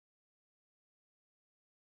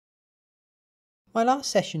My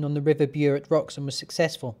last session on the River Bure at Wroxham was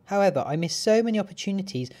successful, however I missed so many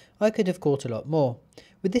opportunities I could have caught a lot more.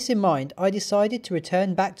 With this in mind, I decided to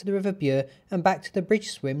return back to the River Bure and back to the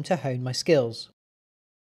bridge swim to hone my skills.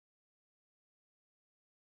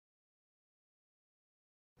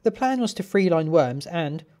 The plan was to freeline worms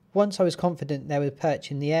and, once I was confident there were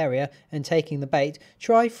perch in the area and taking the bait,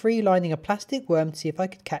 try freelining a plastic worm to see if I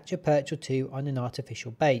could catch a perch or two on an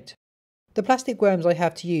artificial bait. The plastic worms I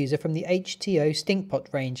have to use are from the HTO Stink Pot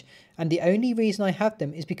range, and the only reason I have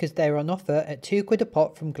them is because they are on offer at £2 a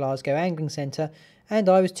pot from Glasgow Angling Centre, and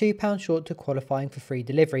I was £2 short to qualifying for free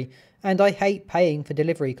delivery, and I hate paying for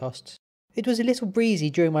delivery costs. It was a little breezy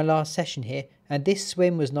during my last session here, and this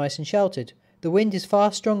swim was nice and sheltered. The wind is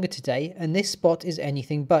far stronger today, and this spot is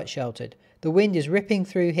anything but sheltered. The wind is ripping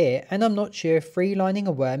through here, and I'm not sure if freelining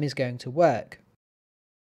a worm is going to work.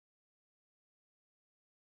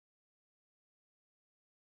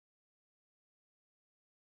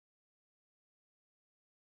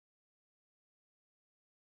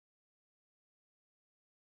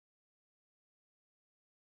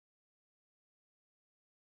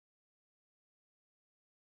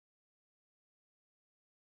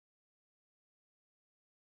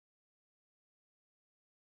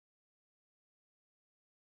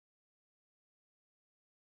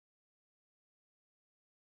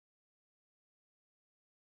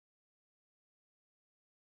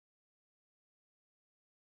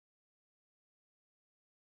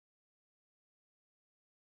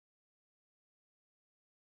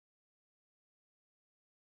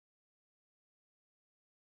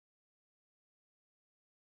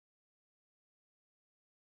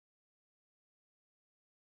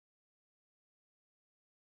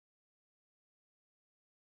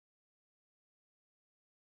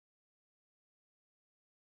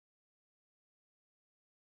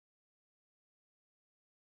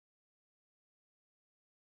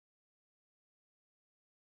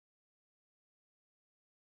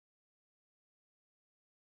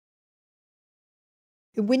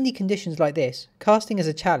 In windy conditions like this, casting is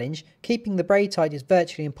a challenge, keeping the braid tight is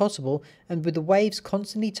virtually impossible, and with the waves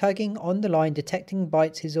constantly tugging on the line, detecting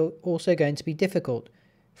bites is also going to be difficult.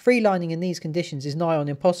 Freelining in these conditions is nigh on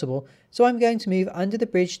impossible, so I'm going to move under the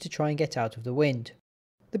bridge to try and get out of the wind.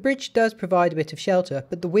 The bridge does provide a bit of shelter,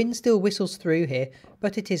 but the wind still whistles through here,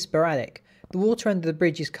 but it is sporadic. The water under the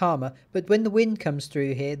bridge is calmer, but when the wind comes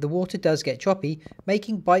through here, the water does get choppy,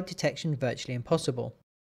 making bite detection virtually impossible.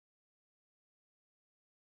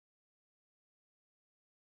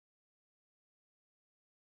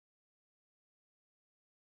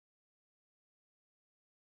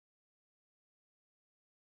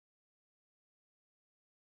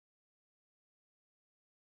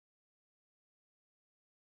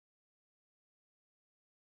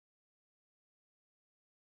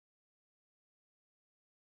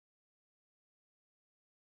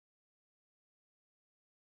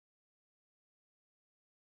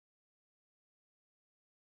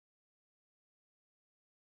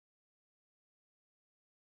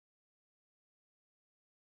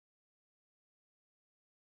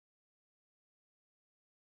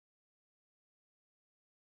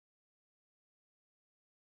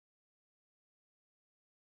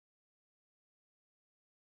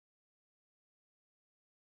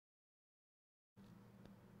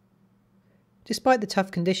 Despite the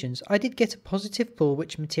tough conditions, I did get a positive pull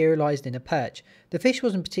which materialised in a perch. The fish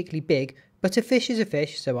wasn't particularly big, but a fish is a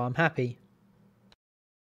fish, so I'm happy.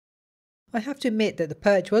 I have to admit that the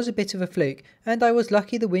perch was a bit of a fluke, and I was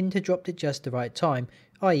lucky the wind had dropped at just the right time,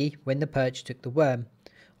 i.e. when the perch took the worm.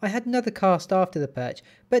 I had another cast after the perch,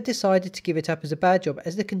 but decided to give it up as a bad job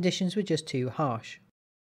as the conditions were just too harsh.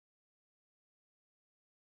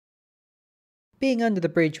 Being under the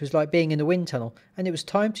bridge was like being in a wind tunnel, and it was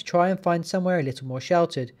time to try and find somewhere a little more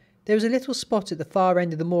sheltered. There was a little spot at the far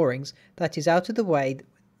end of the moorings that is out of the way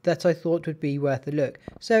that I thought would be worth a look,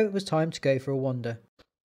 so it was time to go for a wander.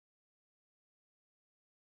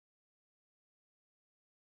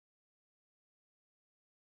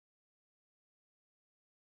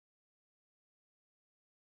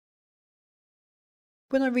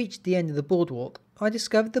 When I reached the end of the boardwalk, I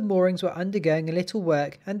discovered the moorings were undergoing a little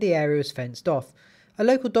work and the area was fenced off. A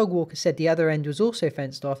local dog walker said the other end was also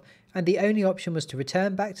fenced off, and the only option was to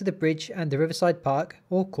return back to the bridge and the riverside park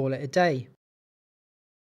or call it a day.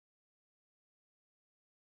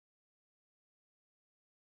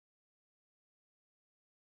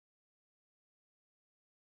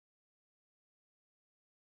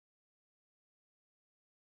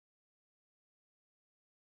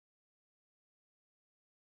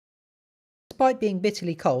 Despite being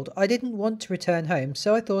bitterly cold, I didn't want to return home,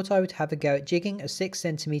 so I thought I would have a go at jigging a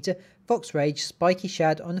 6cm Fox Rage spiky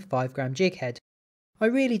shad on a 5g jig head. I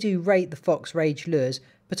really do rate the Fox Rage lures,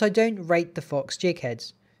 but I don't rate the Fox jig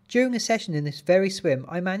heads. During a session in this very swim,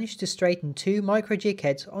 I managed to straighten 2 micro jig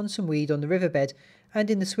heads on some weed on the riverbed,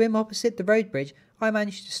 and in the swim opposite the road bridge, I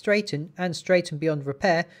managed to straighten beyond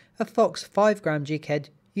repair, a Fox 5g jig head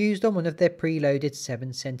used on one of their preloaded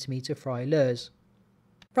 7cm fry lures.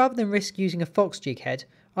 Rather than risk using a Fox jig head,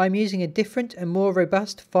 I am using a different and more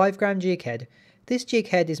robust 5g jig head. This jig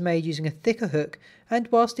head is made using a thicker hook, and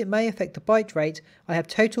whilst it may affect the bite rate, I have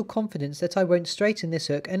total confidence that I won't straighten this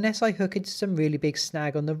hook unless I hook into some really big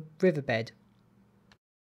snag on the riverbed.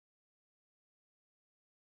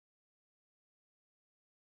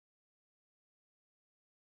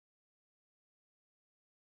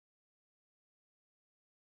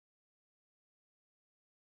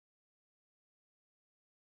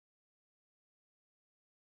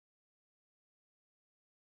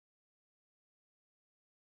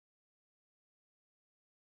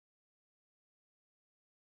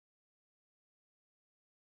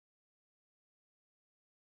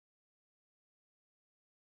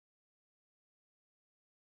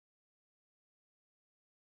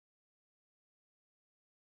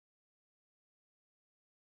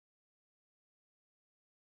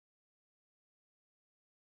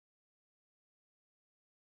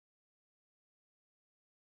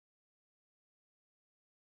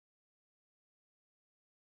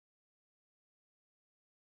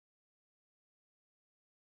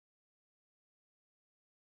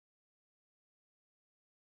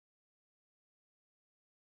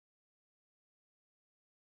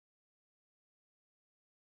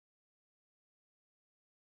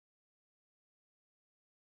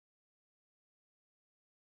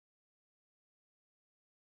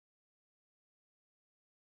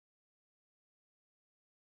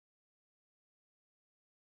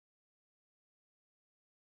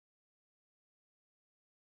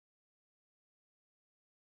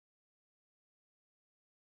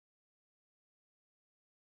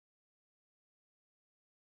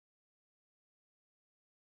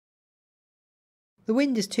 The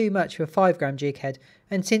wind is too much for a 5g jig head,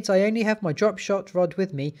 and since I only have my drop shot rod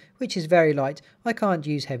with me, which is very light, I can't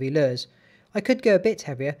use heavy lures. I could go a bit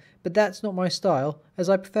heavier, but that's not my style, as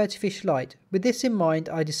I prefer to fish light. With this in mind,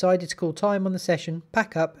 I decided to call time on the session,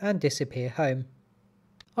 pack up and disappear home.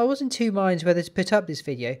 I was in two minds whether to put up this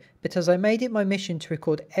video, but as I made it my mission to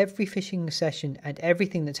record every fishing session and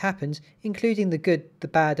everything that happens, including the good, the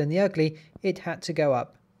bad and the ugly, it had to go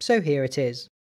up. So here it is.